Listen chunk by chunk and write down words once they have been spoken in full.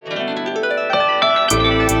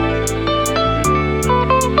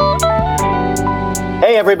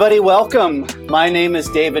everybody. Welcome. My name is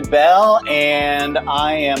David Bell, and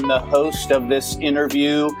I am the host of this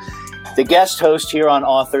interview, the guest host here on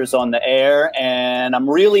Authors on the Air. And I'm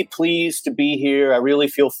really pleased to be here. I really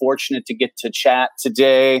feel fortunate to get to chat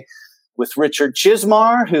today with Richard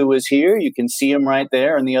Chizmar, who is here. You can see him right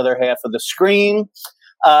there in the other half of the screen.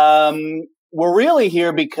 We're really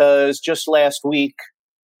here because just last week,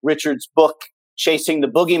 Richard's book, Chasing the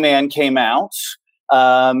Boogeyman, came out.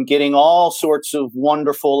 Getting all sorts of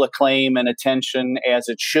wonderful acclaim and attention, as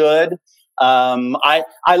it should.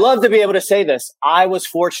 I love to be able to say this. I was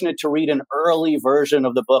fortunate to read an early version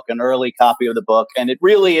of the book, an early copy of the book, and it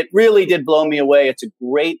really did blow me away. It's a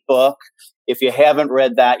great book. If you haven't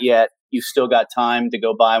read that yet, you've still got time to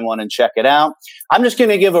go buy one and check it out. I'm just going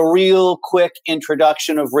to give a real quick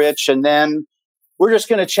introduction of Rich, and then we're just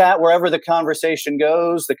going to chat wherever the conversation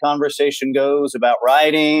goes. The conversation goes about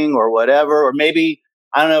writing or whatever, or maybe,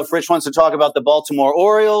 I don't know if Rich wants to talk about the Baltimore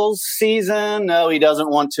Orioles season. No, he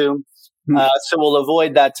doesn't want to. So we'll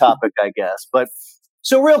avoid that topic, I guess. But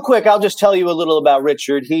so real quick, I'll just tell you a little about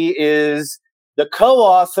Richard. He is the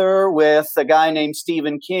co-author with a guy named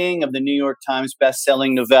Stephen King of the New York Times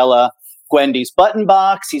bestselling novella, Gwendy's Button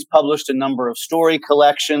Box. He's published a number of story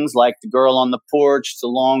collections like The Girl on the Porch, It's a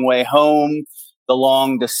Long Way Home, The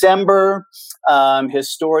Long December.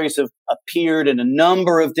 His stories have appeared in a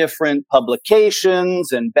number of different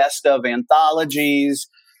publications and best of anthologies.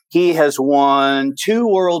 He has won 2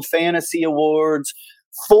 World Fantasy Awards,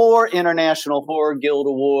 4 International Horror Guild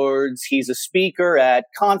Awards. He's a speaker at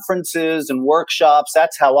conferences and workshops.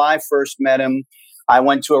 That's how I first met him. I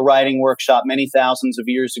went to a writing workshop many thousands of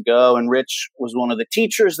years ago, and Rich was one of the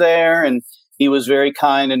teachers there, and he was very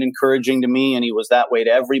kind and encouraging to me, and he was that way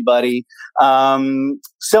to everybody.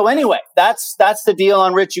 So anyway, that's the deal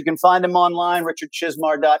on Rich. You can find him online,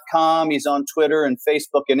 richardchizmar.com. He's on Twitter and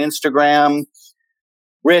Facebook and Instagram.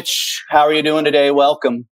 Rich, how are you doing today?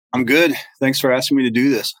 Welcome. I'm good. Thanks for asking me to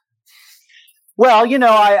do this. Well, you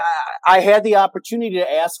know, I had the opportunity to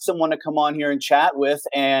ask someone to come on here and chat with,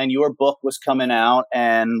 and your book was coming out.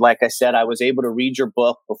 And like I said, I was able to read your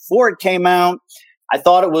book before it came out. I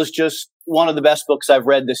thought it was just one of the best books I've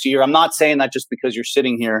read this year. I'm not saying that just because you're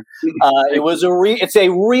sitting here.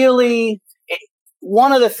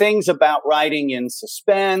 One of the things about writing in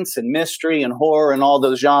suspense and mystery and horror and all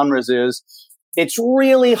those genres is it's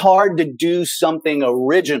really hard to do something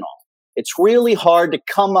original. It's really hard to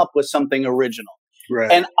come up with something original. Right.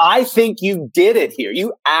 And I think you did it here.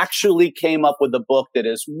 You actually came up with a book that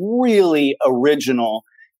is really original.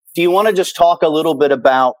 Do you want to just talk a little bit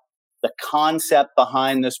about the concept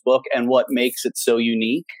behind this book and what makes it so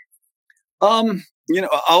unique?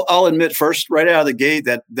 I'll admit first, right out of the gate,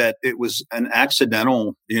 that it was an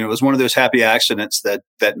accidental. It was one of those happy accidents that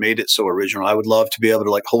made it so original. I would love to be able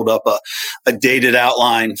to hold up a dated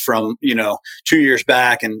outline from 2 years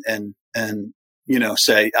back and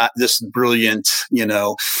say this is brilliant.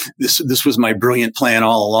 This was my brilliant plan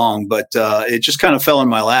all along, but it just kind of fell in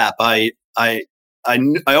my lap. I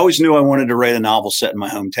always knew I wanted to write a novel set in my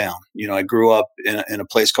hometown. I grew up in a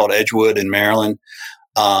place called Edgewood in Maryland.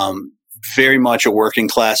 Very much a working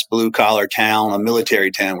class blue collar town, a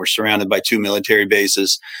military town. We're surrounded by 2 military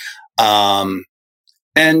bases. It's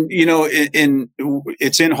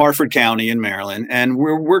in Harford County in Maryland. And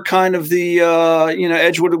we're kind of the,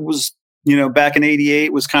 Edgewood was, back in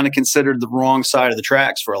 '88 was kind of considered the wrong side of the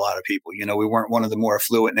tracks for a lot of people. We weren't one of the more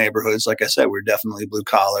affluent neighborhoods. Like I said, we're definitely blue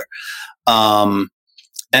collar.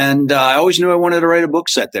 And I always knew I wanted to write a book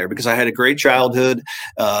set there because I had a great childhood,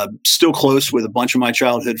 still close with a bunch of my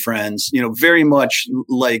childhood friends, very much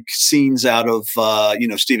like scenes out of,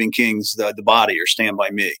 Stephen King's The Body or Stand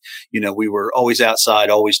By Me. We were always outside,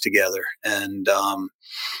 always together. And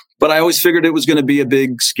but I always figured it was going to be a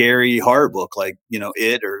big, scary horror book like,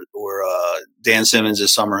 It or Dan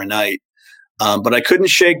Simmons' Summer and Night. But I couldn't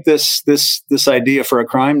shake this idea for a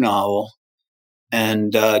crime novel.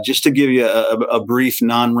 And just to give you a brief,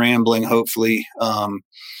 non-rambling, hopefully,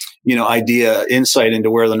 insight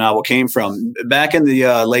into where the novel came from. Back in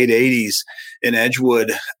the late 80s in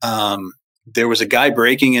Edgewood, there was a guy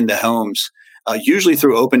breaking into homes, usually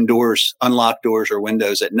through open doors, unlocked doors or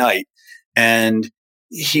windows at night. And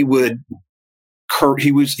he was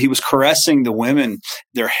caressing the women,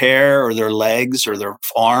 their hair or their legs or their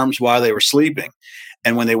arms while they were sleeping.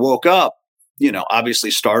 And when they woke up,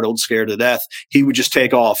 obviously startled, scared to death, he would just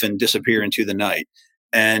take off and disappear into the night.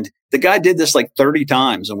 And the guy did this like 30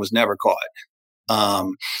 times and was never caught.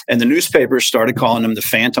 And the newspapers started calling him the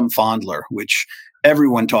Phantom Fondler, which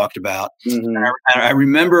everyone talked about. Mm-hmm. And I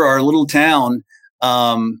remember our little town,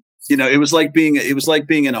 it was like being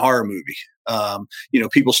in a horror movie.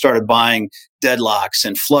 People started buying deadlocks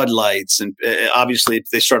and floodlights, and obviously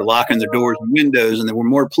they started locking their doors and windows, and there were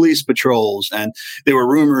more police patrols, and there were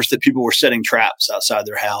rumors that people were setting traps outside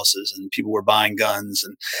their houses, and people were buying guns,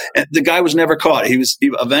 and the guy was never caught.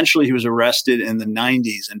 Eventually he was arrested in the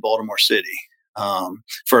 90s in Baltimore City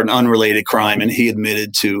for an unrelated crime, and he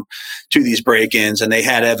admitted to these break-ins, and they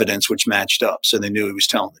had evidence which matched up, so they knew he was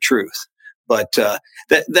telling the truth. But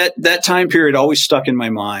that time period always stuck in my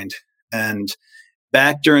mind. And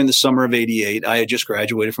back during the summer of '88, I had just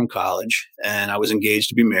graduated from college, and I was engaged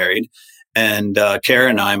to be married. And Kara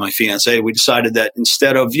and I, my fiance, we decided that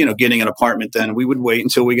instead of getting an apartment, then we would wait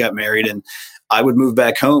until we got married, and I would move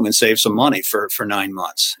back home and save some money for 9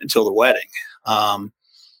 months until the wedding.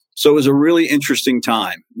 So it was a really interesting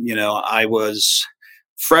time. I was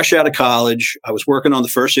fresh out of college. I was working on the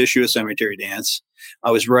first issue of Cemetery Dance.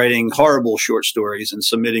 I was writing horrible short stories and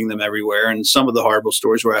submitting them everywhere. And some of the horrible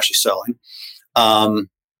stories were actually selling.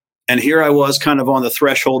 And here I was kind of on the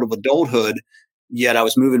threshold of adulthood, yet I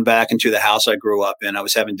was moving back into the house I grew up in. I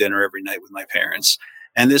was having dinner every night with my parents.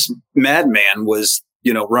 And this madman was,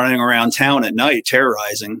 running around town at night,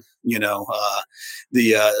 terrorizing, the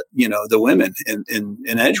women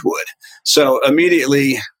in Edgewood. So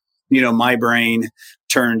immediately, my brain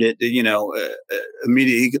turned it,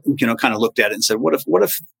 immediately, kind of looked at it and said, what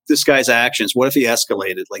if this guy's actions, what if he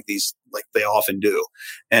escalated like they often do?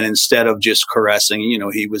 And instead of just caressing,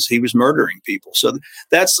 he was murdering people. So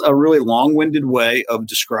that's a really long-winded way of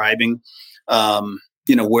describing,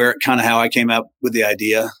 where kind of how I came up with the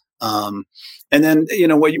idea. And then,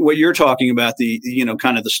 what you're talking about, the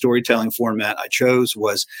kind of the storytelling format I chose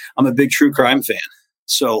was, I'm a big true crime fan.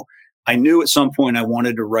 So I knew at some point I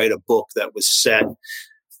wanted to write a book that was set,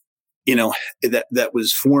 that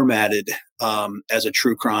was formatted as a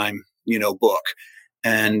true crime, book.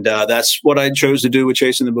 And that's what I chose to do with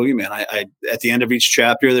Chasing the Boogeyman. I at the end of each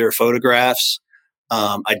chapter, there are photographs.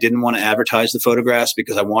 I didn't want to advertise the photographs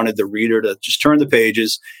because I wanted the reader to just turn the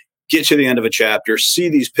pages, get to the end of a chapter, see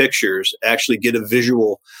these pictures, actually get a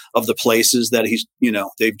visual of the places that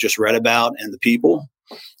they've just read about and the people.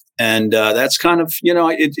 And that's kind of,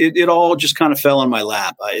 it all just kind of fell in my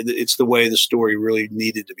lap. It's the way the story really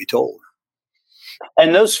needed to be told.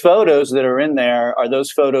 And those photos that are in there, are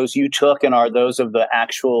those photos you took, and are those of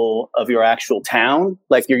your actual town?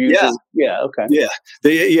 Like you're using? Yeah. Okay. Yeah.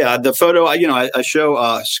 The photo, I show,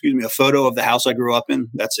 a photo of the house I grew up in.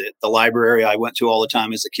 That's it. The library I went to all the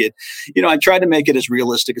time as a kid. I tried to make it as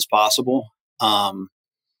realistic as possible.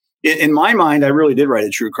 In my mind, I really did write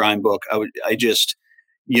a true crime book. I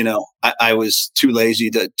was too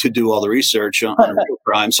lazy to do all the research on real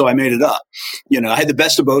crime. So I made it up. I had the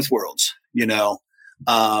best of both worlds,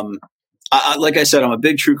 like I said, I'm a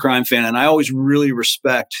big true crime fan, and I always really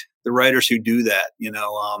respect the writers who do that,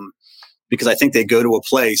 because I think they go to a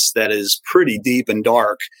place that is pretty deep and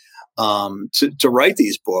dark, to write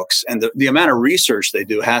these books. And the amount of research they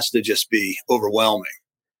do has to just be overwhelming.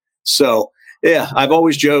 So, yeah, I've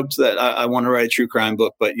always joked that I want to write a true crime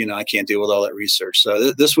book, but, I can't deal with all that research.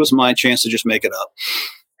 So this was my chance to just make it up.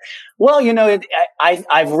 Well,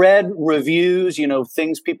 I've read reviews,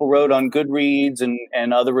 things people wrote on Goodreads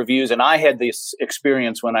and other reviews. And I had this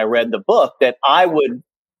experience when I read the book that I would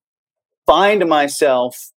find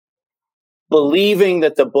myself believing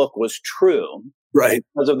that the book was true. Right.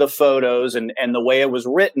 Because of the photos and the way it was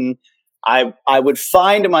written. I would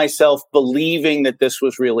find myself believing that this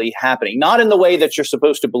was really happening, not in the way that you're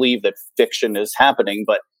supposed to believe that fiction is happening,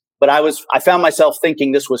 but I found myself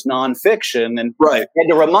thinking this was nonfiction, and right. I had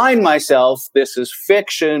to remind myself this is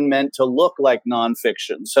fiction meant to look like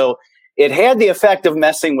nonfiction. So it had the effect of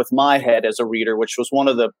messing with my head as a reader, which was one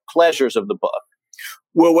of the pleasures of the book.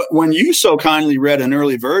 Well, when you so kindly read an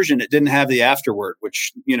early version, it didn't have the afterword,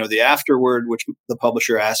 which the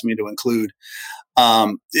publisher asked me to include.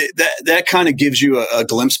 That kind of gives you a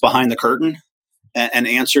glimpse behind the curtain and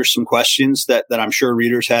answers some questions that I'm sure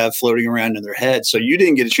readers have floating around in their heads. So you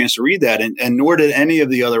didn't get a chance to read that, and nor did any of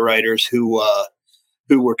the other writers who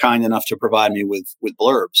were kind enough to provide me with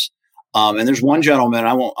blurbs. And there's one gentleman,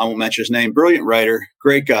 I won't mention his name, brilliant writer,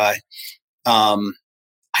 great guy.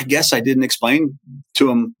 I guess I didn't explain to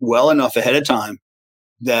him well enough ahead of time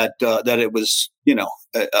that it was,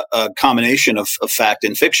 a combination of fact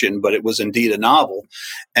and fiction, but it was indeed a novel.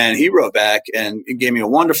 And he wrote back and gave me a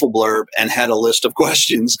wonderful blurb and had a list of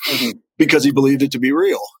questions because he believed it to be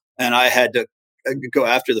real. And I had to go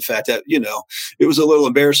after the fact that, it was a little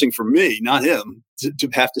embarrassing for me, not him, to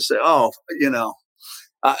have to say,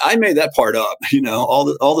 I made that part up.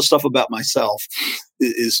 All the stuff about myself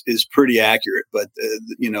is pretty accurate, but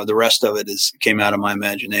the rest of it came out of my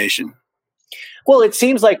imagination. Well, it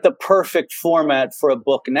seems like the perfect format for a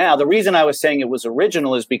book now. The reason I was saying it was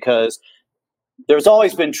original is because there's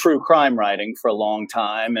always been true crime writing for a long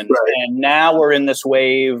time. Right. And now we're in this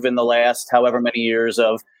wave in the last however many years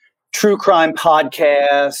of true crime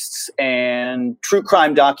podcasts and true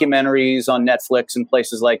crime documentaries on Netflix and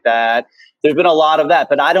places like that. There's been a lot of that,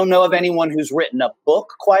 but I don't know of anyone who's written a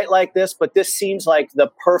book quite like this, but this seems like the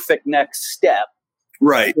perfect next step.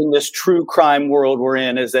 Right. In this true crime world we're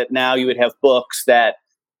in, is that now you would have books that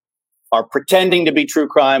are pretending to be true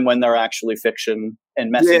crime when they're actually fiction and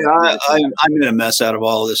messy. Yeah, I'm going to mess out of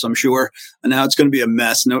all of this, I'm sure. And now it's going to be a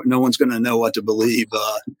mess. No one's going to know what to believe.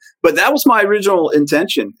 But that was my original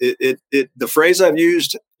intention. The phrase I've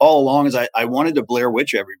used all along is I wanted to Blair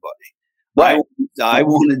Witch everybody. Right. I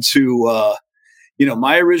wanted to,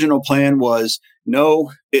 my original plan was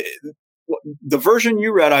the version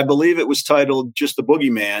you read, I believe it was titled just The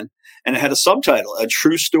Boogeyman, and it had a subtitle, A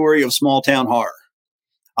True Story of Small Town Horror.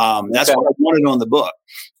 That's what I wanted on the book.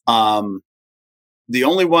 The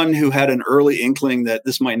only one who had an early inkling that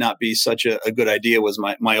this might not be such a good idea was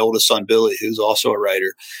my oldest son, Billy, who's also a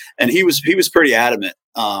writer. And he was pretty adamant.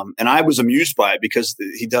 And I was amused by it because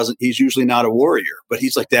he's usually not a warrior, but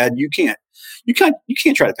he's like, Dad, you can't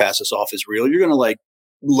try to pass this off as real. You're going to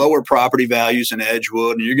lower property values in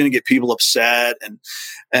Edgewood and you're going to get people upset.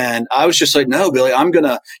 And I was just like, no, Billy, I'm going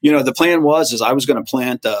to, the plan is I was going to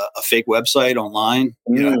plant a fake website online,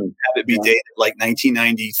 have it be dated like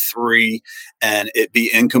 1993 and it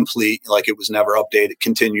be incomplete. Like it was never updated,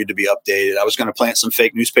 continued to be updated. I was going to plant some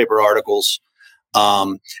fake newspaper articles.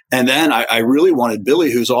 And then I really wanted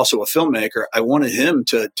Billy, who's also a filmmaker, I wanted him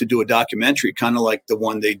to do a documentary, kind of like the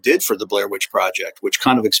one they did for the Blair Witch Project, which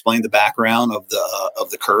kind of explained the background of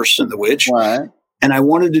the curse and the witch. Right. And I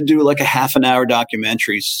wanted to do like a half an hour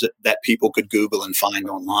documentary that people could Google and find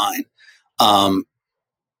online.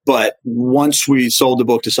 But once we sold the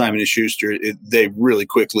book to Simon & Schuster, they really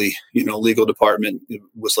quickly, legal department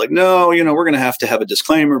was like, no, we're going to have a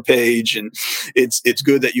disclaimer page. And it's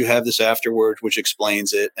good that you have this afterwards, which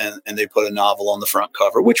explains it. And they put a novel on the front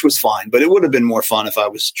cover, which was fine. But it would have been more fun if I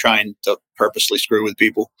was trying to purposely screw with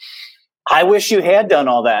people. I wish you had done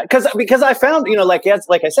all that. Because I found, like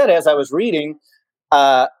I said, as I was reading,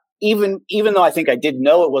 even though I think I did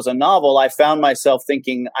know it was a novel, I found myself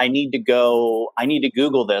thinking, I need to Google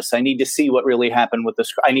this. I need to see what really happened with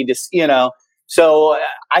this. I need to, so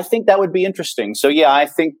I think that would be interesting. So yeah, I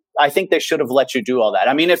think they should have let you do all that.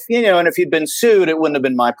 I mean, if you'd been sued, it wouldn't have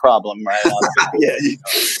been my problem, right?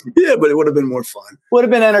 Yeah, but it would have been more fun. Would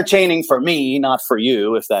have been entertaining for me, not for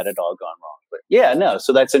you, if that had all gone wrong. But yeah, no,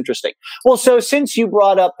 so that's interesting. Well, so since you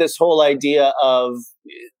brought up this whole idea of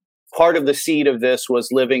part of the seed of this was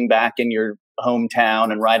living back in your hometown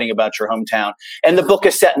and writing about your hometown, and the book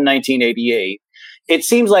is set in 1988. It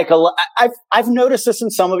seems like I've noticed this in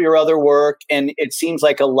some of your other work, and it seems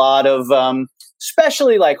like a lot of,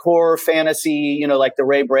 especially like horror fantasy, like the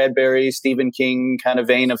Ray Bradbury, Stephen King kind of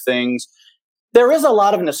vein of things. There is a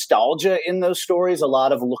lot of nostalgia in those stories, a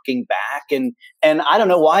lot of looking back, and I don't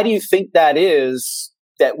know, why do you think that is,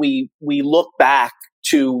 that we look back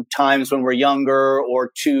to times when we're younger, or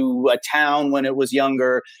to a town when it was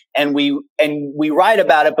younger, and we write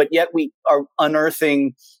about it, but yet we are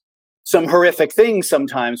unearthing some horrific things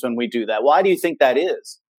sometimes when we do that. Why do you think that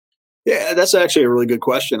is? Yeah, that's actually a really good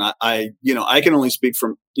question. I can only speak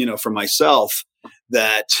from myself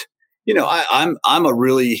that, I'm a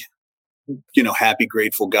really, happy,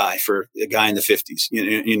 grateful guy for a guy in the 50s,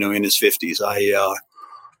 in his 50s. I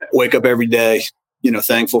wake up every day,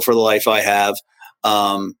 thankful for the life I have.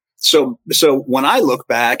 So when I look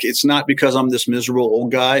back, it's not because I'm this miserable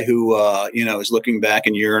old guy who, is looking back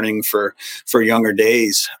and yearning for younger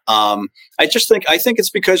days. I think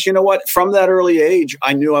it's because, from that early age,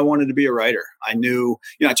 I knew I wanted to be a writer. I knew,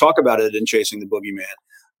 I talk about it in Chasing the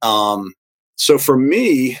Boogeyman. So for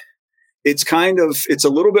me, it's a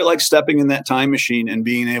little bit like stepping in that time machine and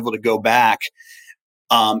being able to go back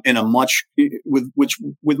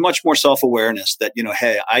with much more self-awareness that,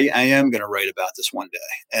 hey, I am going to write about this one day.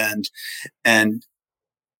 And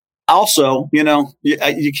also,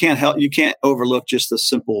 you can't overlook just the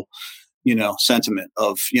simple, sentiment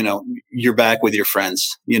of, you're back with your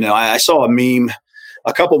friends. I saw a meme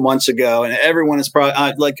a couple months ago, and everyone is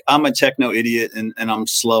probably I'm a techno idiot and I'm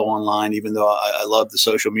slow online, even though I love the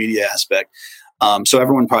social media aspect. So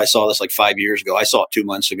everyone probably saw this like 5 years ago. I saw it 2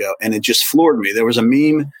 months ago, and it just floored me. There was a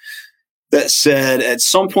meme that said, at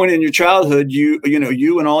some point in your childhood, you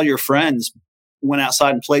and all your friends went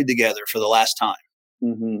outside and played together for the last time.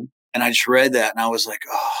 Mm-hmm. And I just read that, and I was like,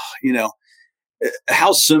 oh,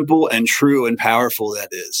 how simple and true and powerful that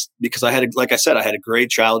is. Because like I said, I had a great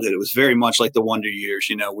childhood. It was very much like the Wonder Years.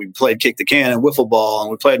 We played kick the can and wiffle ball, and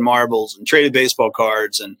we played marbles and traded baseball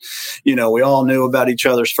cards. And, we all knew about each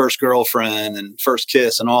other's first girlfriend and first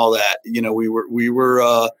kiss and all that. We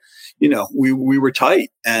were tight.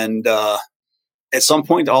 And, at some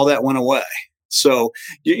point, all that went away. So,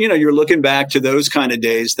 you're looking back to those kind of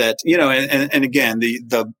days that, and again,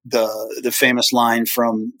 the famous line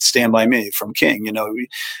from Stand By Me from King,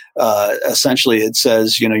 essentially it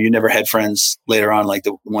says, you never had friends later on like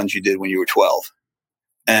the ones you did when you were 12.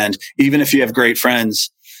 And even if you have great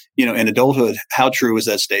friends, in adulthood, how true is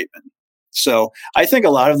that statement? So I think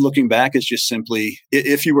a lot of looking back is just simply,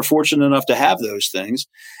 if you were fortunate enough to have those things,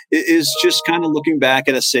 it is just kind of looking back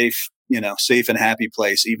at a safe and happy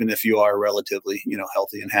place, even if you are a relatively,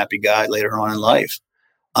 healthy and happy guy later on in life.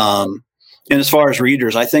 And as far as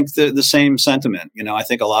readers, I think the same sentiment. I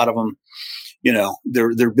think a lot of them,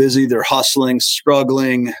 they're busy, they're hustling,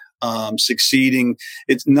 struggling, succeeding.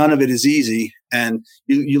 None of it is easy. And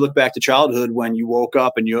you look back to childhood when you woke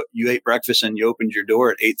up and you ate breakfast and you opened your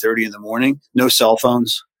door at 8:30 in the morning, no cell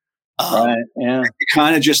phones. Right. Yeah.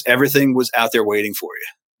 Kind of just everything was out there waiting for you.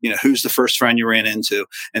 Who's the first friend you ran into?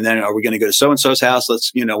 And then are we going to go to so-and-so's house?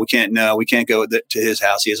 We can't go to his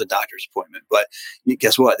house. He has a doctor's appointment. But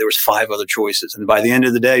guess what? There was 5 other choices. And by the end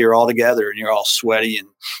of the day, you're all together and you're all sweaty and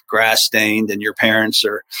grass stained, and your parents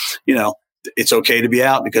are, it's okay to be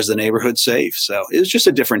out because the neighborhood's safe. So it was just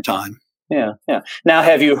a different time. Yeah. Yeah. Now,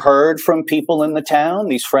 have you heard from people in the town,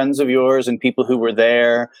 these friends of yours and people who were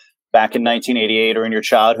there back in 1988 or in your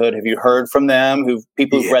childhood? Have you heard from them,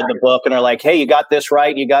 people who've read the book and are like, hey, you got this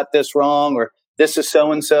right, you got this wrong, or this is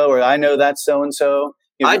so-and-so, or I know that's so-and-so?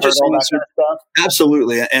 I just heard all that kind of stuff?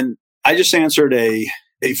 Absolutely. And I just answered a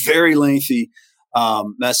very lengthy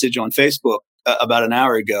message on Facebook about an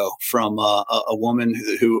hour ago from a woman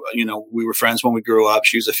who, we were friends when we grew up.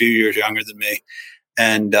 She was a few years younger than me.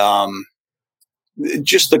 And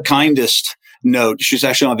just the kindest note. She's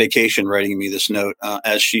actually on vacation writing me this note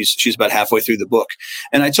as she's about halfway through the book.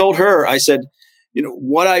 And I told her, I said,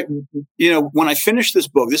 when I finished this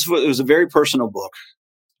book, it was a very personal book.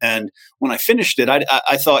 And when I finished it, I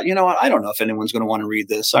thought, I don't know if anyone's going to want to read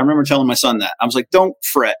this. I remember telling my son that. I was like, don't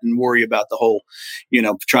fret and worry about the whole,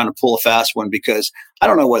 trying to pull a fast one, because I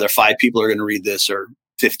don't know whether 5 people are going to read this or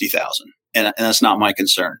 50,000. And that's not my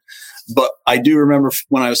concern. But I do remember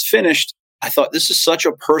when I was finished, I thought, this is such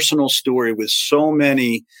a personal story with so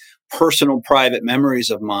many personal, private memories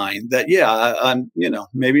of mine that, I'm,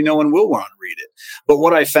 maybe no one will want to read it. But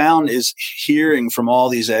what I found is hearing from all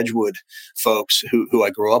these Edgewood folks who I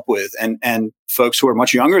grew up with, and folks who are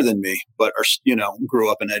much younger than me, but are,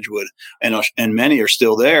 grew up in Edgewood, and many are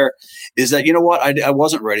still there, is that, I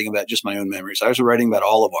wasn't writing about just my own memories. I was writing about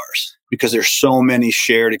all of ours, because there's so many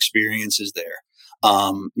shared experiences there.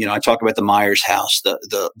 I talk about the Myers house,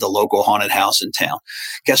 the local haunted house in town.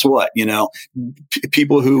 Guess what?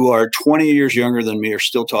 People who are 20 years younger than me are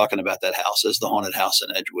still talking about that house as the haunted house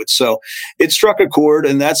in Edgewood. So it struck a chord,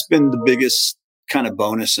 and that's been the biggest kind of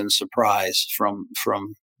bonus and surprise from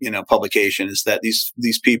publication, is that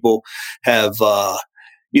these people have,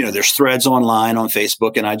 there's threads online on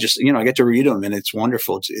Facebook, and I just, I get to read them, and it's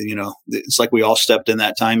wonderful. It's like we all stepped in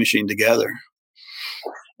that time machine together.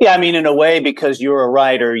 Yeah, I mean, in a way, because you're a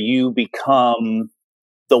writer, you become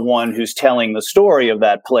the one who's telling the story of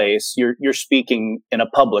that place. You're speaking in a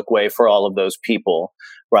public way for all of those people,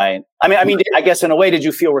 right? I mean, I guess in a way, did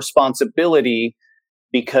you feel responsibility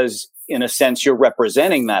because, in a sense, you're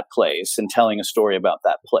representing that place and telling a story about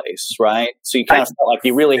that place, right? So you kind of felt like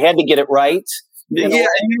you really had to get it right. Yeah, and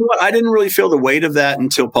you know what? I didn't really feel the weight of that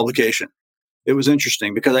until publication. It was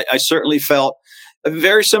interesting because I certainly felt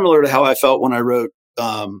very similar to how I felt when I wrote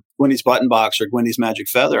Gwendy's Button Box or Gwendy's Magic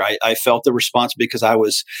Feather. I felt the responsibility because I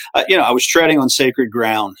was treading on sacred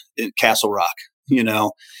ground in Castle Rock, in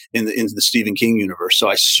the Stephen King universe. So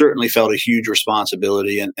I certainly felt a huge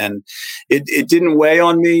responsibility, and it didn't weigh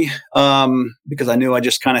on me because I knew I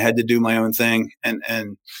just kind of had to do my own thing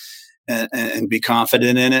and be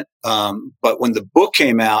confident in it. But when the book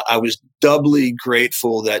came out, I was doubly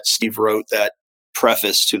grateful that Steve wrote that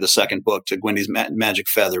preface to the second book, to Gwendy's Magic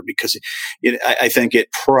Feather, because I think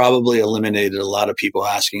it probably eliminated a lot of people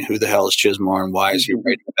asking, who the hell is Chizmar and why is he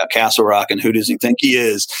writing about Castle Rock and who does he think he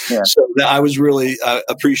is? Yeah. So I was really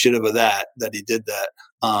appreciative of that he did that.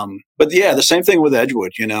 But yeah, the same thing with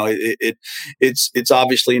Edgewood. It's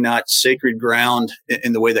obviously not sacred ground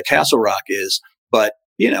in the way that Castle Rock is, but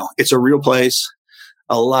it's a real place.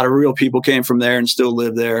 a lot of real people came from there and still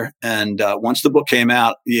live there. And once the book came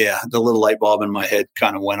out, the little light bulb in my head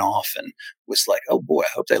kind of went off and was like, oh boy,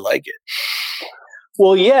 I hope they like it.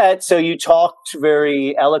 Well, yeah. So you talked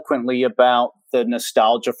very eloquently about the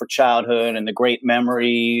nostalgia for childhood and the great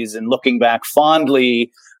memories and looking back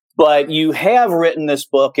fondly. But you have written this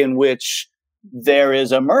book in which there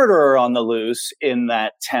is a murderer on the loose in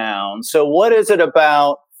that town. So what is it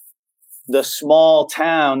about the small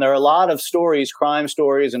town? There are a lot of stories, crime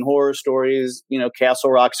stories and horror stories,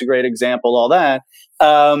 Castle Rock's a great example, all that,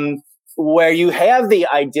 where you have the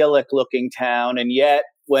idyllic looking town, and yet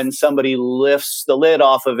when somebody lifts the lid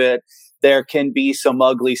off of it, there can be some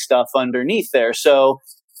ugly stuff underneath there. So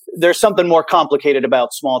there's something more complicated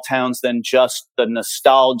about small towns than just the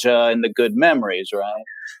nostalgia and the good memories, right?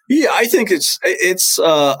 Yeah, I think it's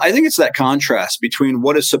that contrast between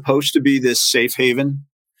what is supposed to be this safe haven.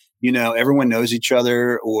 Everyone knows each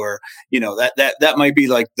other, or that might be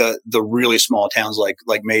like the really small towns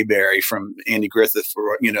like Mayberry from Andy Griffith,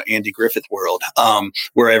 or Andy Griffith world,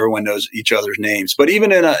 where everyone knows each other's names. But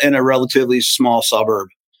even in a relatively small suburb,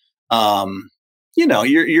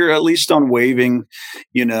 you're at least on waving.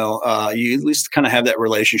 You at least kind of have that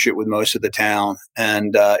relationship with most of the town,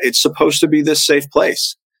 and it's supposed to be this safe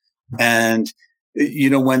place. And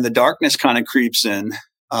when the darkness kind of creeps in.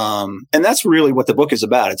 And that's really what the book is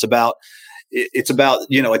about. It's about a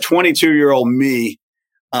 22-year-old me,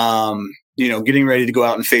 getting ready to go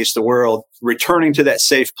out and face the world, returning to that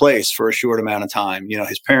safe place for a short amount of time.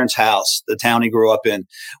 His parents' house, the town he grew up in,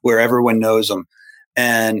 where everyone knows him,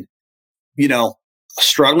 and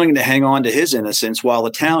struggling to hang on to his innocence while the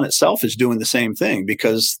town itself is doing the same thing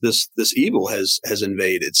because this evil has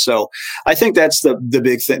invaded. So I think that's the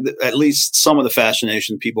big thing, at least some of the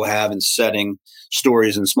fascination people have in setting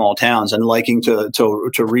stories in small towns and liking to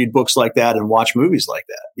read books like that and watch movies like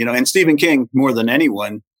that. And Stephen King, more than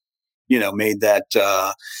anyone, made that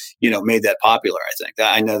popular. I think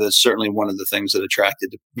I know that's certainly one of the things that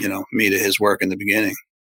attracted me to his work in the beginning.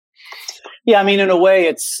 Yeah, I mean, in a way,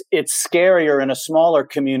 it's scarier in a smaller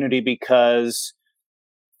community because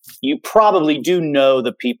you probably do know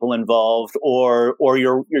the people involved, or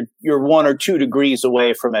you're 1 or 2 degrees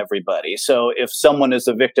away from everybody. So if someone is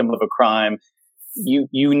a victim of a crime,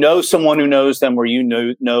 you know someone who knows them, or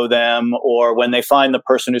know them, or when they find the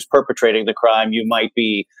person who's perpetrating the crime, you might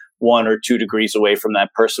be 1 or 2 degrees away from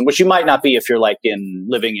that person, which you might not be if you're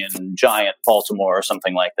living in giant Baltimore or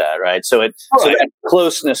something like that, right? So so that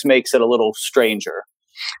closeness makes it a little stranger.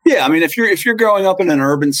 Yeah, I mean, if you're growing up in an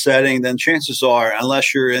urban setting, then chances are,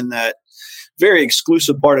 unless you're in that very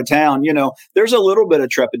exclusive part of town, there's a little bit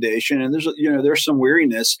of trepidation, and there's some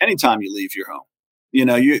weariness anytime you leave your home.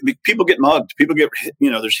 People get mugged, people get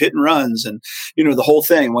there's hit and runs, and the whole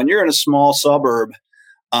thing. When you're in a small suburb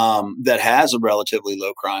that has a relatively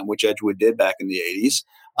low crime, which Edgewood did back in the 80s.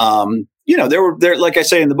 There like I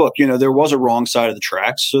say in the book, there was a wrong side of the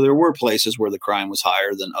tracks. So there were places where the crime was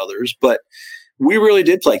higher than others, but we really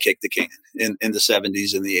did play kick the can in the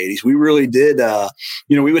 70s and the 80s. We really did.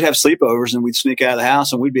 We would have sleepovers and we'd sneak out of the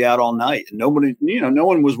house and we'd be out all night, and nobody, no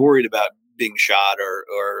one was worried about being shot or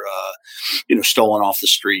stolen off the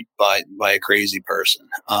street by a crazy person.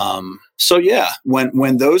 So yeah,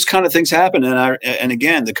 when those kind of things happen, and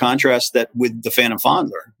again, the contrast that with the Phantom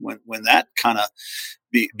Fondler, when that kind of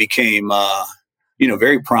became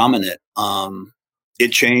very prominent,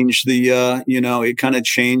 it changed it kind of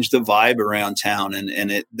changed the vibe around town,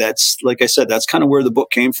 and that's, like I said, that's kind of where the book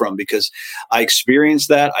came from, because I experienced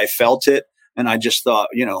that, I felt it, and I just thought,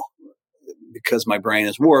 because my brain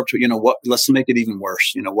is warped, let's make it even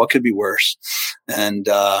worse. What could be worse? And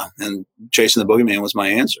Chasing the Boogeyman was my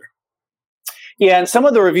answer. Yeah, and some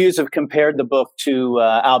of the reviews have compared the book to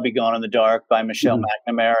I'll Be Gone in the Dark by Michelle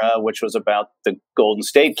McNamara, which was about the Golden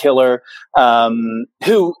State Killer,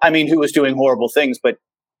 who was doing horrible things, but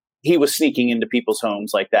he was sneaking into people's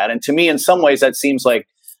homes like that. And to me, in some ways, that seems like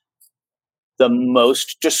the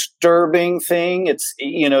most disturbing thing. It's,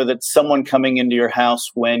 that someone coming into your house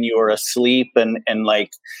when you're asleep, and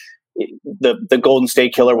like the Golden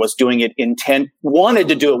State Killer was doing it wanted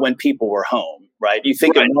to do it when people were home, right? You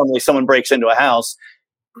think of normally someone breaks into a house,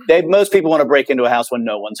 most people want to break into a house when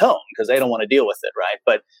no one's home because they don't want to deal with it,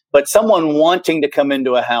 right? But someone wanting to come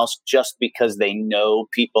into a house just because they know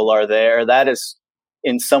people are there, that is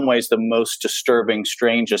in some ways the most disturbing,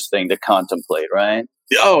 strangest thing to contemplate, right?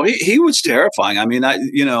 Oh, he was terrifying. I mean,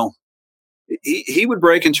 he would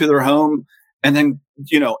break into their home and then,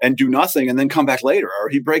 and do nothing and then come back later, or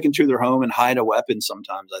he'd break into their home and hide a weapon.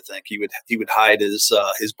 Sometimes I think he would hide his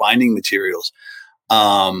binding materials.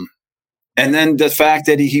 And then the fact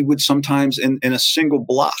that he would sometimes in a single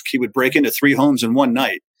block, he would break into 3 homes in one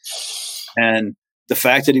night. And the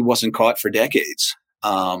fact that he wasn't caught for decades.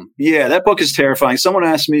 Yeah, that book is terrifying. Someone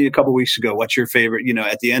asked me a couple weeks ago, what's your favorite,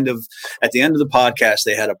 at the end of the podcast,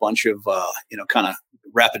 they had a bunch of, kind of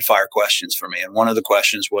rapid fire questions for me. And one of the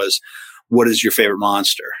questions was, what is your favorite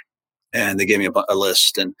monster? And they gave me a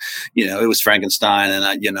list, and it was Frankenstein,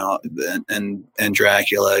 and and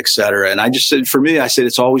Dracula, et cetera. And I just said, for me, I said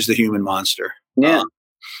it's always the human monster. Yeah,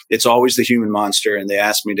 it's always the human monster. And they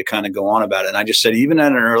asked me to kind of go on about it, and I just said, even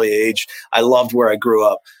at an early age, I loved where I grew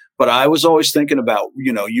up, but I was always thinking about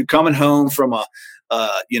you coming home from a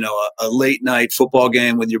late night football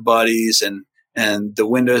game with your buddies, and the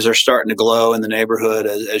windows are starting to glow in the neighborhood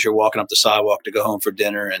as you're walking up the sidewalk to go home for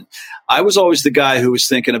dinner. And I was always the guy who was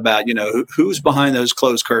thinking about, who's behind those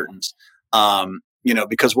closed curtains.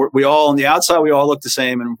 Because we all on the outside, we all look the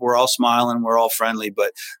same, and we're all smiling, we're all friendly,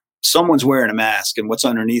 but someone's wearing a mask, and what's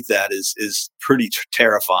underneath that is pretty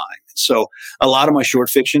terrifying. So a lot of my short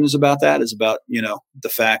fiction is about that, the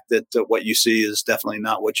fact that what you see is definitely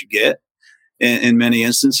not what you get. In many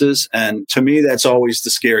instances. And to me, that's always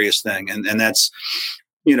the scariest thing. And that's,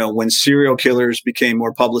 when serial killers became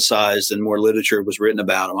more publicized and more literature was written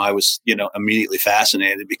about them, I was, immediately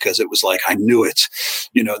fascinated, because it was like, I knew it.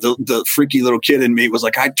 The freaky little kid in me was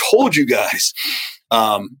like, I told you guys.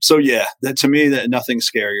 So yeah, that to me, that nothing's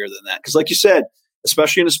scarier than that. Because like you said,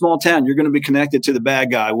 especially in a small town, you're going to be connected to the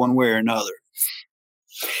bad guy one way or another.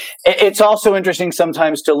 It's also interesting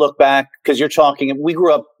sometimes to look back, because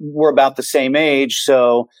we're about the same age.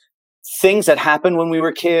 So things that happened when we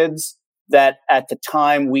were kids that at the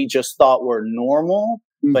time we just thought were normal,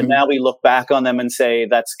 but now we look back on them and say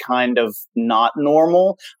that's kind of not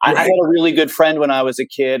normal. Right. I had a really good friend when I was a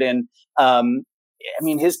kid, and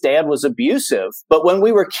his dad was abusive, but when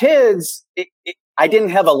we were kids, I didn't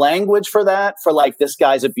have a language for that, for like, this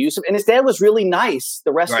guy's abusive. And his dad was really nice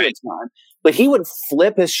the rest of the time. But he would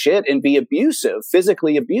flip his shit and be abusive,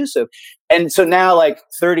 physically abusive. And so now, like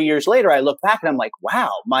 30 years later, I look back and I'm like, wow,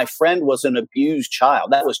 my friend was an abused child.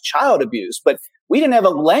 That was child abuse. But we didn't have a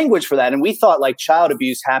language for that. And we thought like child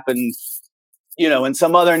abuse happened, in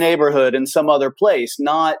some other neighborhood, in some other place,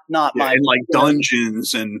 not my. In like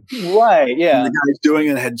dungeons and. Right. Yeah. And the guys doing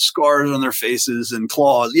it had scars on their faces and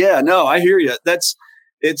claws. Yeah, no, I hear you. That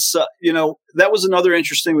was another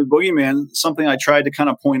interesting with Boogeyman, something I tried to kind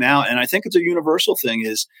of point out. And I think it's a universal thing,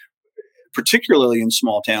 is particularly in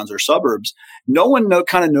small towns or suburbs, no one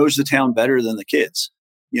kind of knows the town better than the kids.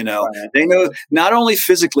 Right. They know not only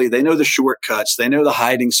physically, they know the shortcuts, they know the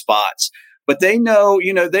hiding spots, but they know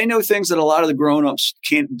things that a lot of the grown-ups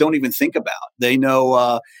don't even think about. They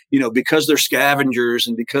know, because they're scavengers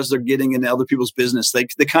and because they're getting into other people's business,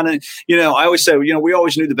 they kind of, I always say, we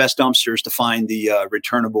always knew the best dumpsters to find the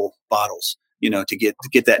returnable bottles, to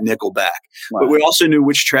get that nickel back. Wow. But we also knew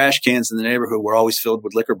which trash cans in the neighborhood were always filled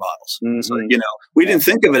with liquor bottles. Mm-hmm. So, we didn't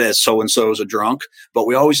think of it as so-and-so is a drunk, but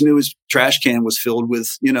we always knew his trash can was filled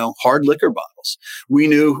with, hard liquor bottles. We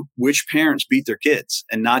knew which parents beat their kids,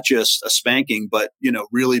 and not just a spanking, but,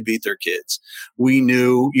 really beat their kids. We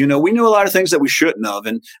knew a lot of things that we shouldn't have,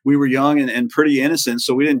 and we were young and pretty innocent.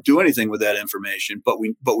 So we didn't do anything with that information, but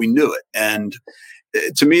we knew it. And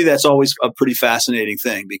to me, that's always a pretty fascinating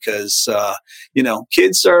thing, because,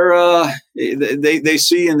 kids are, they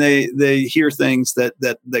see and they hear things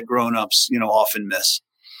that grown-ups, often miss.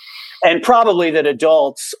 And probably that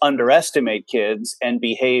adults underestimate kids and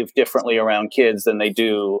behave differently around kids than they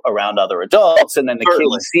do around other adults. And then the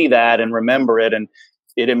kids see that and remember it, and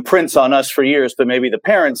it imprints on us for years, but maybe the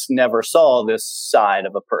parents never saw this side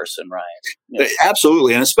of a person, right? Yeah.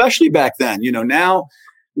 Absolutely. And especially back then,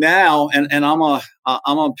 now, and I'm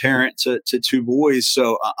a parent to 2 boys,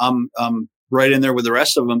 so I'm right in there with the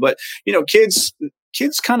rest of them. But kids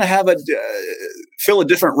kind of fill a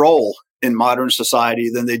different role in modern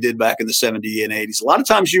society than they did back in the 70s and 80s. A lot of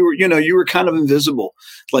times you were kind of invisible,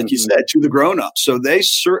 like you said, to the grown-ups. So they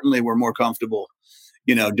certainly were more comfortable,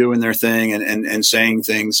 doing their thing and saying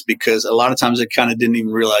things, because a lot of times they kind of didn't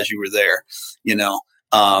even realize you were there.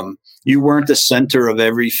 You weren't the center of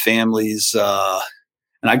every family's.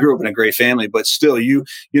 And I grew up in a great family, but still, your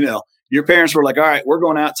parents were like, all right, we're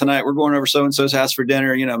going out tonight. We're going over so-and-so's house for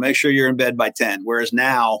dinner. Make sure you're in bed by 10. Whereas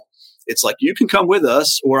now it's like, you can come with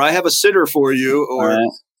us, or I have a sitter for you, or,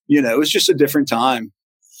 it was just a different time.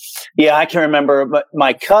 Yeah, I can remember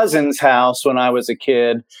my cousin's house when I was a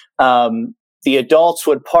kid. The adults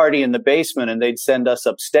would party in the basement and they'd send us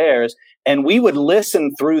upstairs, and we would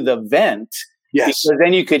listen through the vent. Yes. Because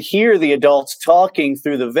then you could hear the adults talking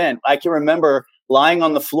through the vent. I can remember lying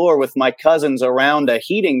on the floor with my cousins around a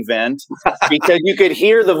heating vent because you could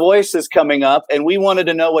hear the voices coming up, and we wanted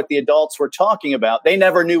to know what the adults were talking about. They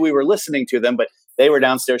never knew we were listening to them, but they were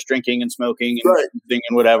downstairs drinking and smoking and Right. drinking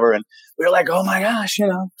and whatever. And we were like, oh my gosh,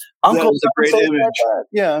 That Uncle was a great so-and-so said image. that.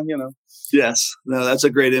 Yeah, Yes. No, that's a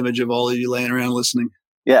great image of all of you laying around listening.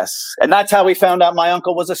 Yes. And that's how we found out my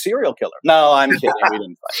uncle was a serial killer. No, I'm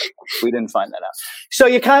kidding. We didn't find that out. So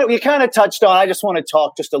you kind of touched on, I just want to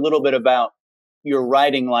talk just a little bit about your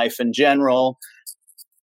writing life in general.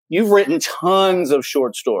 You've written tons of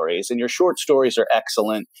short stories, and your short stories are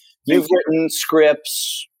excellent. You've written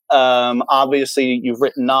scripts. Obviously, you've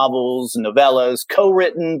written novels, novellas,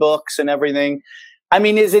 co-written books, and everything. I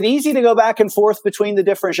mean, is it easy to go back and forth between the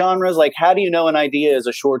different genres? Like, how do you know an idea is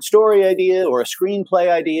a short story idea or a screenplay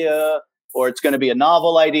idea, or it's going to be a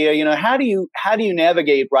novel idea? How do you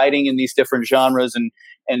navigate writing in these different genres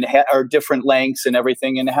or different lengths and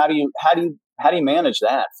everything? And how do you manage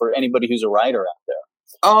that for anybody who's a writer out there?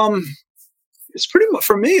 It's pretty much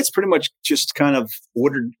for me. It's pretty much just kind of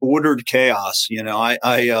ordered chaos. I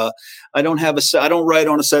don't have I don't write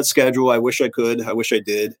on a set schedule. I wish I could. I wish I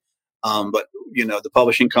did. But the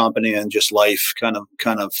publishing company and just life kind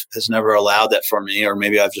of has never allowed that for me, or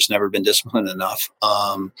maybe I've just never been disciplined enough.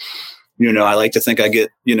 I like to think I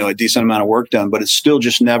get, a decent amount of work done, but it's still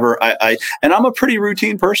just never, and I'm a pretty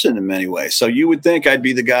routine person in many ways. So you would think I'd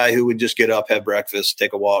be the guy who would just get up, have breakfast,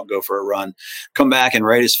 take a walk, go for a run, come back and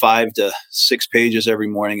write his 5 to 6 pages every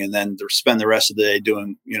morning, and then spend the rest of the day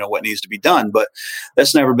doing, what needs to be done. But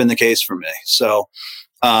that's never been the case for me. So,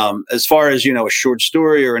 as far as, a short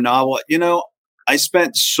story or a novel, I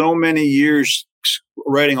spent so many years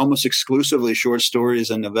writing almost exclusively short stories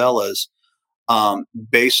and novellas,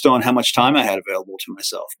 based on how much time I had available to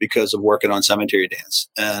myself because of working on Cemetery Dance.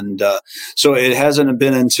 And so it hasn't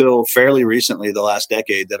been until fairly recently, the last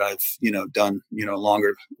decade, that I've, done,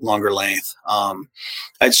 longer length. I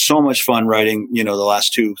had so much fun writing, the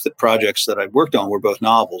last 2 projects that I've worked on were both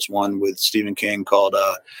novels, one with Stephen King called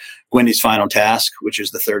Gwendy's Final Task, which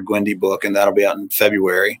is the 3rd Gwendy book, and that'll be out in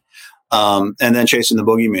February. And then Chasing the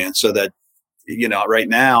Boogeyman. So that, right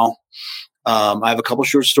now, I have a couple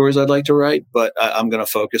short stories I'd like to write, but I'm going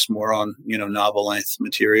to focus more on, novel length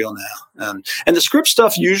material now. And the script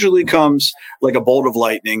stuff usually comes like a bolt of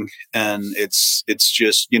lightning, and it's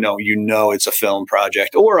just, it's a film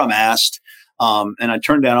project, or I'm asked. And I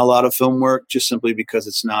turn down a lot of film work just simply because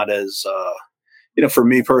it's not as, for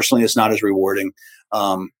me personally, it's not as rewarding.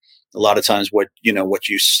 A lot of times what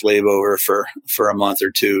you slave over for a month or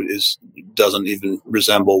 2 doesn't even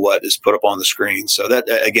resemble what is put up on the screen. So that,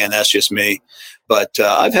 again, that's just me, but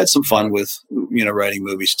I've had some fun with, writing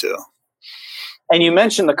movies too. And you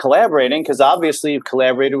mentioned the collaborating, because obviously you've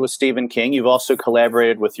collaborated with Stephen King. You've also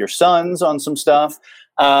collaborated with your sons on some stuff.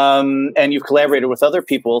 And you've collaborated with other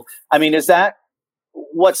people. I mean,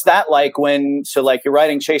 what's that like like you're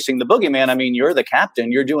writing Chasing the Boogeyman? I mean, you're the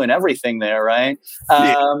captain, you're doing everything there, right?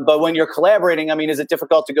 But when you're collaborating, I mean, is it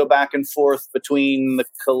difficult to go back and forth between the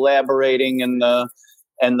collaborating and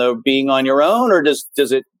the being on your own, or does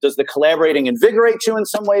the collaborating invigorate you in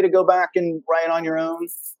some way to go back and write on your own?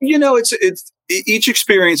 It's each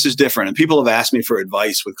experience is different, and people have asked me for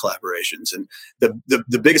advice with collaborations. And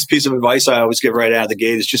the biggest piece of advice I always give right out of the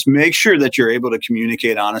gate is just make sure that you're able to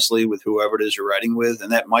communicate honestly with whoever it is you're writing with. And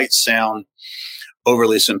that might sound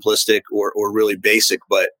overly simplistic or really basic,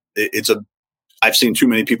 but I've seen too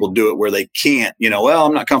many people do it where they can't,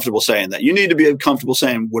 I'm not comfortable saying that. You need to be comfortable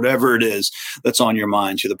saying whatever it is that's on your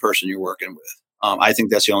mind to the person you're working with. I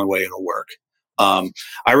think that's the only way it'll work.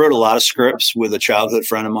 I wrote a lot of scripts with a childhood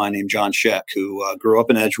friend of mine named John Sheck, who grew up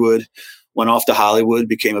in Edgewood, went off to Hollywood,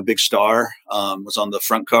 became a big star, was on the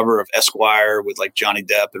front cover of Esquire with like Johnny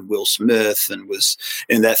Depp and Will Smith, and was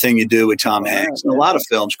in That Thing You Do with Tom Hanks, and a lot of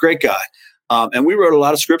films. Great guy. And we wrote a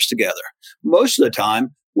lot of scripts together. Most of the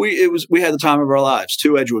time, we had the time of our lives.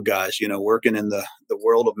 2 Edgewood guys, working in the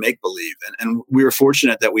world of make believe, and we were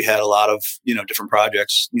fortunate that we had a lot of different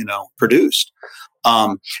projects produced.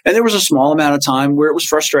 And there was a small amount of time where it was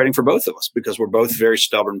frustrating for both of us because we're both very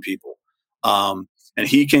stubborn people. And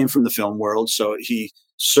he came from the film world, so he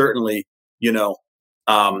certainly,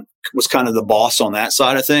 was kind of the boss on that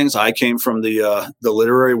side of things. I came from the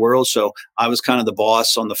literary world, so I was kind of the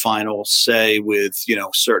boss on the final say with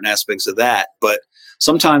certain aspects of that. But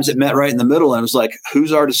sometimes it met right in the middle, and it was like,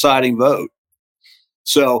 who's our deciding vote?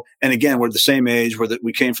 So, and again, we're the same age,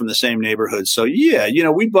 we came from the same neighborhood. So yeah,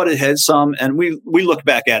 we butted heads some, and we look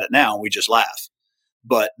back at it now and we just laugh.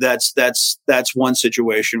 But that's one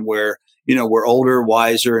situation where, we're older,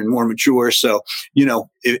 wiser, and more mature. So,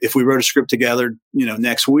 if we wrote a script together,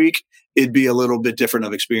 next week, it'd be a little bit different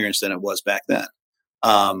of experience than it was back then.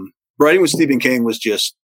 Writing with Stephen King was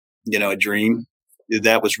just, a dream.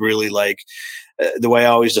 That was really like, the way I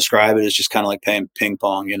always describe it is just kind of like playing ping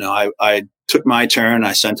pong. I took my turn,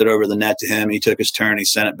 I sent it over the net to him. He took his turn, he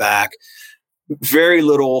sent it back. Very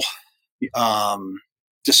little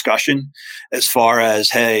discussion as far as,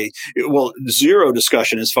 zero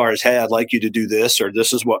discussion as far as, hey, I'd like you to do this, or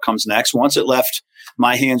this is what comes next. Once it left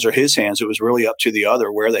my hands or his hands, it was really up to the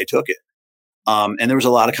other where they took it. And there was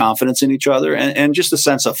a lot of confidence in each other and just a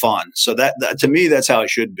sense of fun. So that to me, that's how it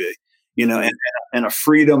should be, and a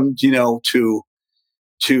freedom, to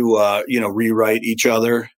rewrite each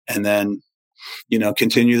other and then,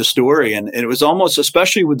 continue the story. And it was almost,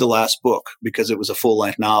 especially with the last book, because it was a full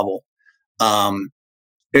length novel.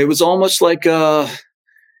 It was almost like,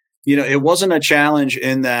 it wasn't a challenge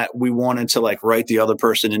in that we wanted to like write the other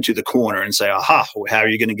person into the corner and say, aha, how are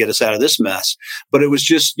you going to get us out of this mess? But it was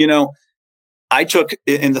just, I took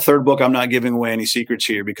in the third book, I'm not giving away any secrets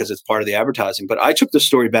here because it's part of the advertising, but I took the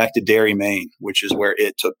story back to Derry, Maine, which is where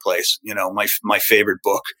it took place, my favorite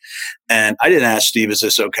book. And I didn't ask Steve, is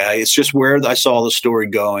this okay? It's just where I saw the story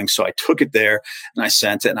going. So I took it there and I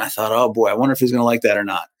sent it and I thought, oh boy, I wonder if he's going to like that or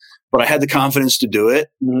not. But I had the confidence to do it,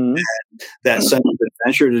 and that sense of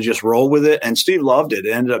adventure to just roll with it. And Steve loved it.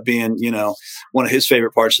 It ended up being, one of his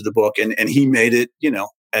favorite parts of the book. And he made it,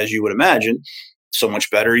 as you would imagine, so much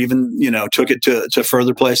better, even, took it to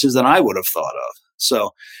further places than I would have thought of.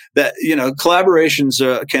 So that,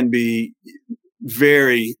 collaborations can be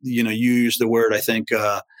very, you use the word, I think,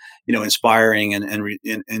 inspiring and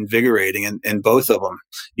invigorating. And both of them,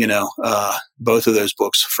 both of those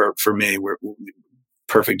books for me were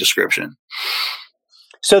perfect description.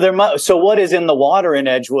 So what is in the water in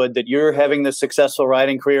Edgewood that you're having this successful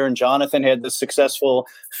writing career and Jonathan had this successful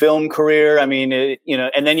film career? I mean,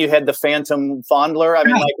 and then you had the Phantom Fondler. I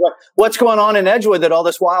mean, like what's going on in Edgewood that all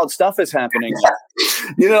this wild stuff is happening?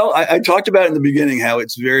 I talked about in the beginning how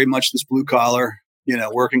it's very much this blue collar,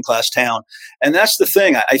 working class town. And that's the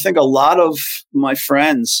thing. I think a lot of my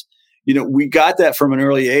friends, we got that from an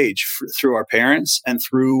early age through our parents and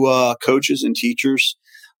through coaches and teachers.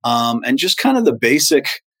 And just kind of the basic,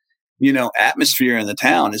 atmosphere in the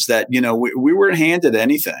town is that, we weren't handed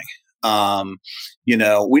anything.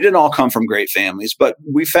 We didn't all come from great families, but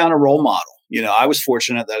we found a role model. I was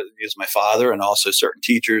fortunate that it was my father and also certain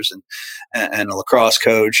teachers and a lacrosse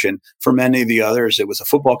coach. And for many of the others, it was a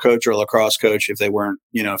football coach or a lacrosse coach if they weren't,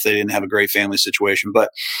 if they didn't have a great family situation. But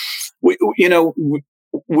we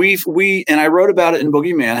and I wrote about it in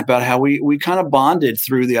Boogeyman about how we kind of bonded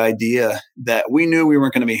through the idea that we knew we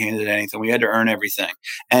weren't going to be handed anything. We had to earn everything.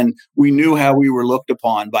 And we knew how we were looked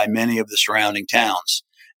upon by many of the surrounding towns.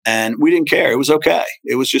 And we didn't care. It was okay.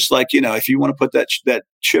 It was just like, if you want to put that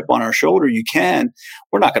chip on our shoulder, you can.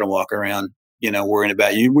 We're not going to walk around, worrying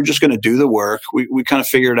about you. We're just going to do the work. We kind of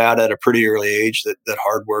figured out at a pretty early age that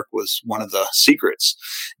hard work was one of the secrets,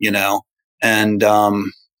 and,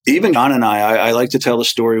 even John and I like to tell the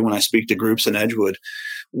story when I speak to groups in Edgewood.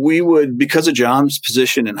 We would, because of John's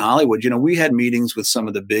position in Hollywood, we had meetings with some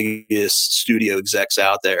of the biggest studio execs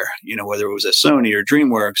out there, whether it was at Sony or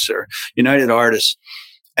DreamWorks or United Artists.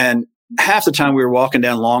 And half the time we were walking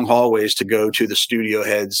down long hallways to go to the studio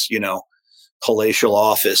heads, palatial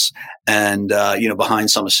office and, behind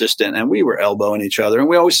some assistant. And we were elbowing each other. And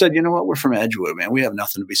we always said, we're from Edgewood, man. We have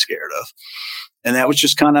nothing to be scared of. And that was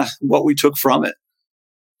just kind of what we took from it.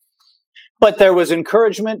 But there was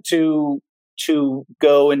encouragement to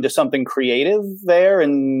go into something creative there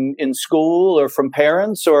in school or from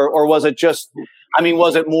parents, or was it just? I mean,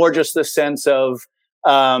 was it more just the sense of?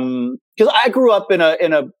 Because I grew up in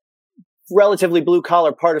a relatively blue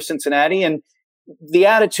collar part of Cincinnati, and the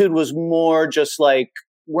attitude was more just like,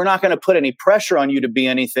 we're not going to put any pressure on you to be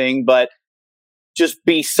anything, but just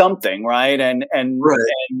be something, right? And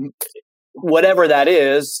whatever that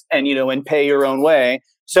is, and pay your own way.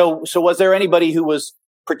 So was there anybody who was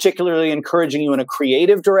particularly encouraging you in a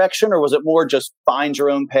creative direction, or was it more just find your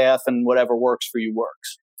own path and whatever works for you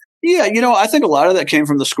works? Yeah, I think a lot of that came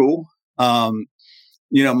from the school.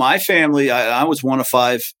 My family, I was one of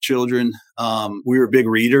 5 children. We were big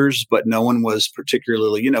readers, but no one was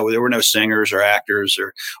particularly, there were no singers or actors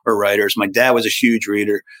or writers. My dad was a huge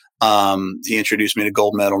reader. He introduced me to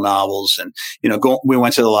gold medal novels and, we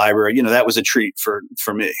went to the library, that was a treat for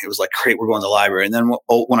me. It was like, great, we're going to the library. And then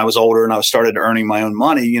when I was older and I started earning my own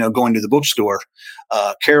money, going to the bookstore,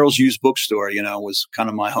 Carol's used bookstore, was kind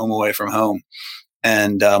of my home away from home.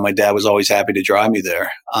 And, my dad was always happy to drive me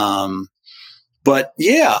there. But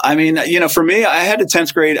yeah, I mean, for me, I had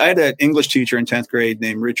an English teacher in 10th grade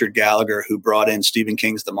named Richard Gallagher who brought in Stephen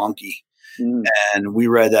King's The Monkey. And we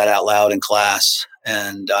read that out loud in class.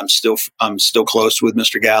 And I'm still close with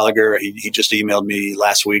Mr. Gallagher. He just emailed me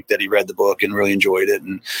last week that he read the book and really enjoyed it.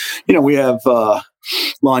 And, we have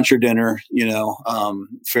lunch or dinner,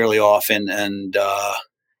 fairly often. And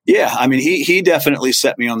yeah, I mean, he definitely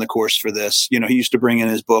set me on the course for this. He used to bring in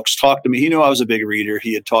his books, talk to me. He knew I was a big reader.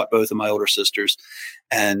 He had taught both of my older sisters.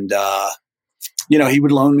 And, he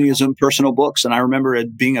would loan me his own personal books. And I remember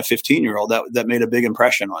it being a 15-year-old, that made a big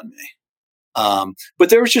impression on me. But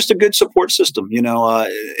there was just a good support system.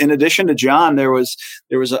 In addition to John, there was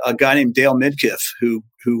a guy named Dale Midkiff who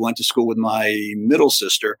went to school with my middle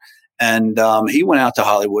sister, and he went out to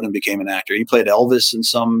Hollywood and became an actor. He played Elvis in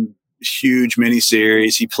some huge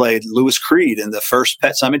miniseries. He played Louis Creed in the first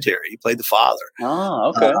Pet Sematary. He played the father. Oh,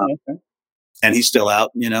 okay. And he's still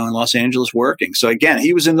out, in Los Angeles working. So again,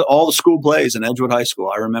 he was in all the school plays in Edgewood High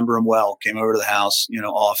School. I remember him well. Came over to the house,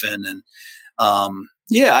 often, and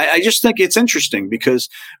yeah, I just think it's interesting because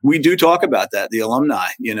we do talk about that, the alumni.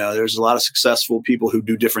 There's a lot of successful people who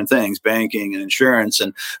do different things, banking and insurance,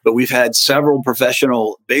 but we've had several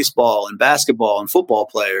professional baseball and basketball and football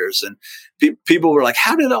players, and people were like,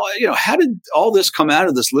 how did all this come out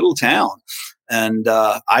of this little town? And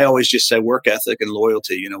I always just say work ethic and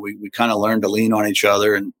loyalty. We kind of learned to lean on each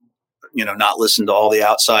other and not listen to all the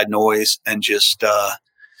outside noise, and just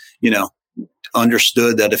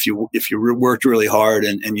understood that if you worked really hard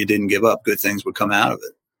and you didn't give up, good things would come out of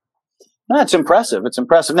it. That's impressive. It's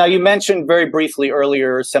impressive. Now, you mentioned very briefly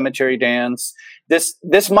earlier Cemetery Dance.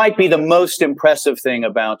 This might be the most impressive thing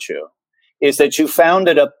about you, is that you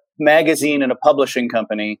founded a magazine and a publishing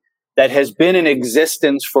company that has been in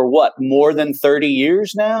existence for more than 30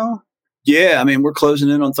 years now? Yeah, I mean, we're closing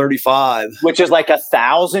in on 35. Which is like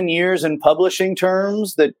 1,000 years in publishing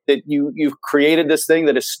terms that you've created this thing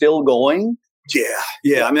that is still going?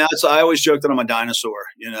 Yeah. I mean, I always joke that I'm a dinosaur,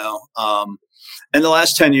 and the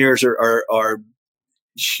last 10 years are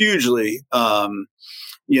hugely,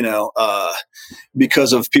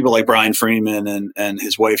 because of people like Brian Freeman and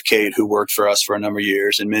his wife, Kate, who worked for us for a number of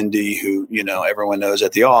years, and Mindy, who, everyone knows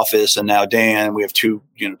at the office, and now Dan. We have two,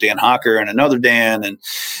 Dan Hocker and another Dan. And,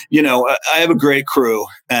 I have a great crew,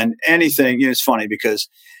 and anything, it's funny because,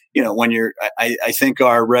 when I think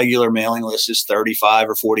our regular mailing list is 35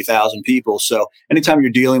 or 40,000 people. So anytime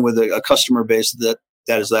you're dealing with a customer base that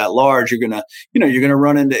is that large, you're going to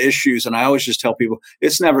run into issues. And I always just tell people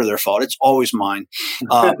it's never their fault. It's always mine.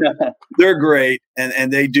 They're great.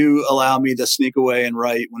 And they do allow me to sneak away and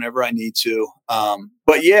write whenever I need to.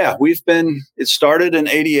 But yeah, it started in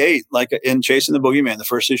 88, like in Chasing the Boogeyman. The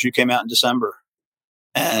first issue came out in December.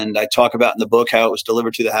 And I talk about in the book how it was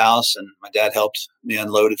delivered to the house, and my dad helped me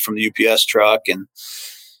unload it from the UPS truck and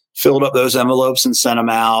filled up those envelopes and sent them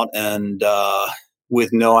out. And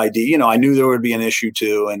with no ID, I knew there would be an issue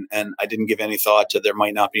 2, and I didn't give any thought to there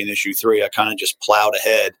might not be an issue 3. I kind of just plowed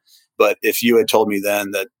ahead. But if you had told me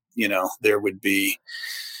then that, there would be,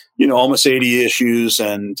 almost 80 issues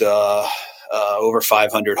and over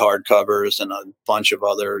 500 hardcovers and a bunch of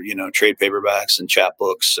other, trade paperbacks and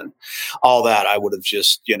chapbooks and all that, I would have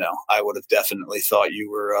just, I would have definitely thought you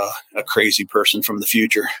were a crazy person from the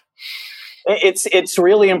future. It's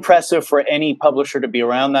really impressive for any publisher to be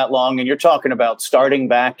around that long. And you're talking about starting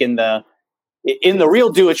back in the real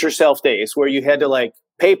do-it-yourself days where you had to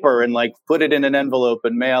paper and put it in an envelope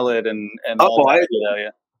and mail it and all that. Yeah.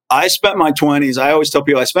 I spent my 20s. I always tell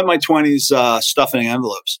people I spent my 20s stuffing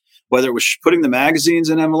envelopes, whether it was putting the magazines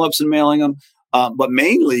in envelopes and mailing them. But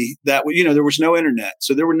mainly that, there was no internet.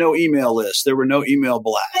 So there were no email lists. There were no email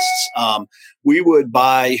blasts. We would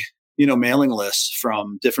buy, mailing lists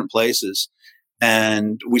from different places,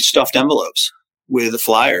 and we stuffed envelopes with the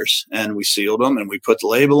flyers, and we sealed them, and we put the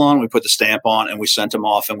label on, we put the stamp on, and we sent them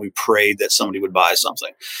off, and we prayed that somebody would buy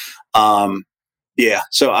something. Yeah.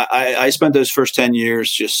 So I spent those first 10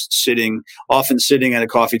 years just often sitting at a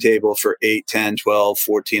coffee table for 8, 10, 12,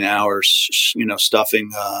 14 hours,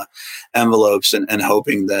 stuffing envelopes and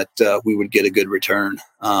hoping that we would get a good return.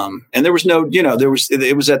 And there was no,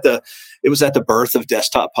 it was at the birth of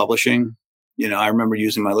desktop publishing. I remember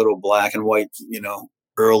using my little black and white,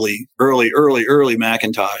 early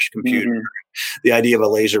Macintosh computer. Mm-hmm. The idea of a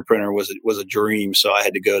laser printer was a dream. So I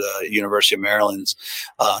had to go to University of Maryland's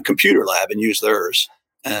computer lab and use theirs.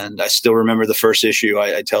 And I still remember the first issue.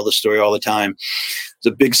 I tell the story all the time.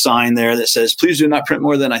 There's a big sign there that says, please do not print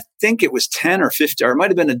more than, I think it was 10 or 50, or it might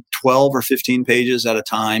have been 12 or 15 pages at a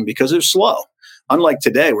time, because it was slow. Unlike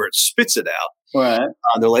today where it spits it out. Right.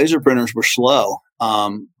 The laser printers were slow.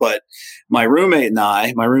 But my roommate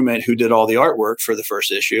who did all the artwork for the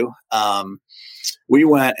first issue, we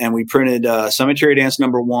went and we printed Cemetery Dance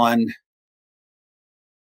 #1,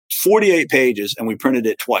 48 pages, and we printed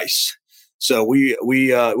it twice. So we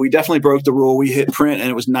definitely broke the rule. We hit print and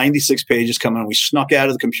it was 96 pages coming. We snuck out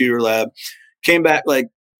of the computer lab, came back like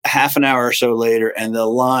half an hour or so later, and the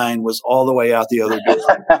line was all the way out the other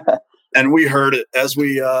door. And we heard it as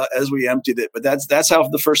we emptied it. But that's how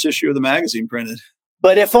the first issue of the magazine printed.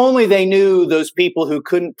 But if only they knew, those people who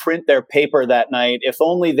couldn't print their paper that night, if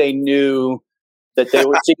only they knew that they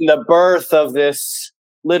were seeing the birth of this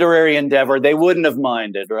literary endeavor, they wouldn't have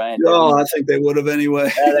minded, right? No, I think they would have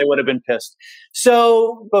anyway. Yeah, they would have been pissed.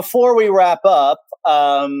 So before we wrap up,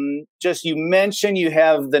 just you mentioned you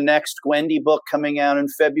have the next Gwendy book coming out in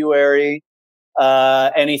February.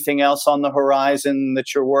 Anything else on the horizon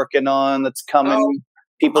that you're working on that's coming?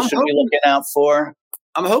 People should be looking out for.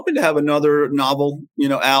 I'm hoping to have another novel,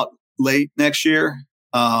 out late next year.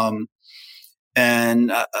 And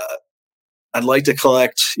I'd like to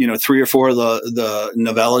collect, 3 or 4 of the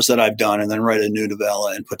novellas that I've done and then write a new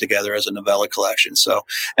novella and put together as a novella collection. So,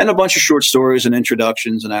 and a bunch of short stories and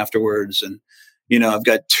introductions and afterwards. And, I've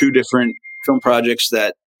got 2 different film projects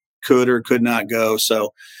that could or could not go.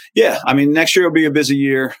 So yeah, I mean, next year will be a busy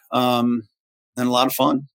year, and a lot of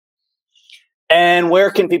fun. And where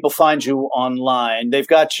can people find you online? They've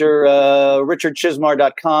got your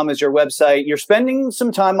richardchizmar.com as your website. You're spending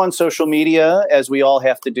some time on social media, as we all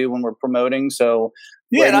have to do when we're promoting. So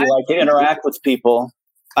yeah, you like to interact with people.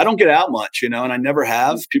 I don't get out much, and I never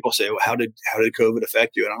have. People say, well, how did COVID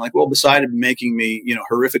affect you? And I'm like, well, besides making me,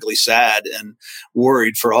 horrifically sad and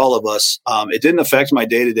worried for all of us, it didn't affect my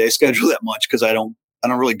day-to-day schedule that much because I don't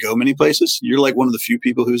really go many places. You're like one of the few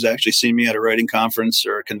people who's actually seen me at a writing conference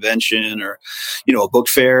or a convention or, a book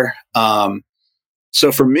fair.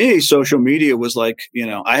 So for me, social media was like,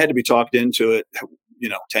 I had to be talked into it,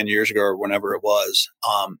 10 years ago or whenever it was.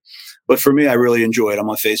 But for me, I really enjoy it. I'm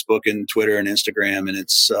on Facebook and Twitter and Instagram, and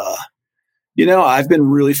it's, I've been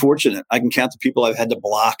really fortunate. I can count the people I've had to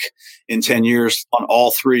block in 10 years on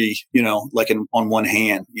all 3, on one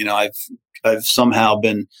hand. I've somehow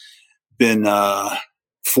been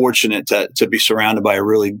fortunate to be surrounded by a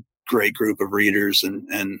really great group of readers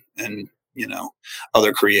and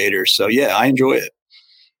other creators. So yeah, I enjoy it.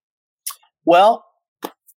 Well,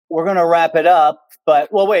 we're going to wrap it up, but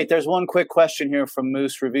wait, there's one quick question here from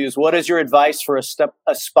Moose Reviews. What is your advice for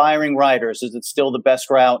aspiring writers? Is it still the best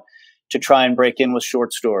route to try and break in with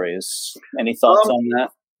short stories? Any thoughts on that?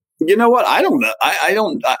 You know what? I don't know.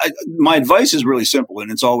 My advice is really simple,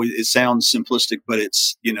 and it sounds simplistic, but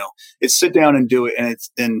it's sit down and do it.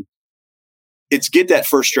 And it's get that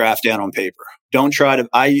first draft down on paper. Don't try to,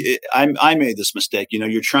 I made this mistake.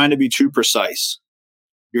 You're trying to be too precise.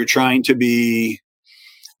 You're trying to be,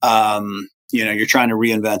 you're trying to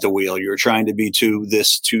reinvent the wheel. You're trying to be to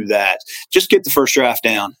this, to that. Just get the first draft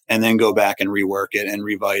down and then go back and rework it and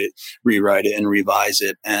rewrite it and revise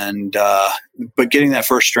it. And, but getting that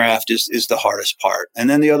first draft is the hardest part. And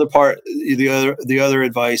then the other part, the other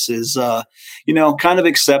advice is, kind of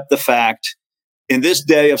accept the fact in this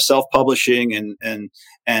day of self-publishing and,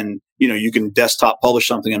 you can desktop publish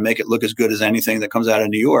something and make it look as good as anything that comes out of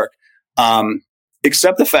New York.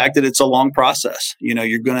 Accept the fact that it's a long process.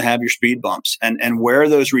 You're going to have your speed bumps and wear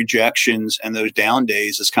those rejections and those down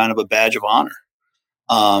days as kind of a badge of honor,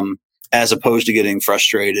 as opposed to getting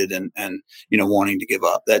frustrated and wanting to give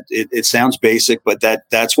up. That it sounds basic, but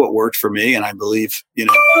that's what worked for me. And I believe,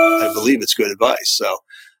 it's good advice. So,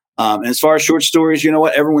 and as far as short stories,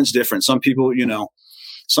 everyone's different. Some people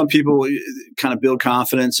kind of build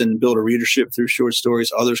confidence and build a readership through short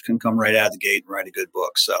stories. Others can come right out of the gate and write a good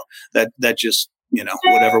book. So that just,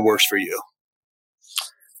 whatever works for you.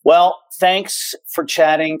 Well, thanks for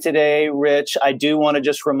chatting today, Rich. I do want to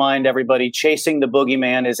just remind everybody, Chasing the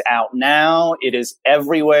Boogeyman is out now. It is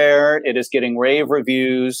everywhere. It is getting rave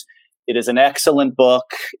reviews. It is an excellent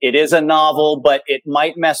book. It is a novel, but it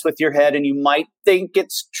might mess with your head and you might think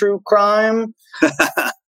it's true crime.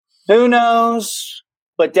 Who knows?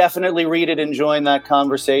 But definitely read it and join that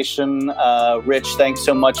conversation. Rich, thanks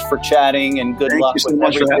so much for chatting and good luck with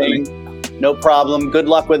everything. No problem. Good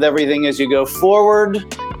luck with everything as you go forward.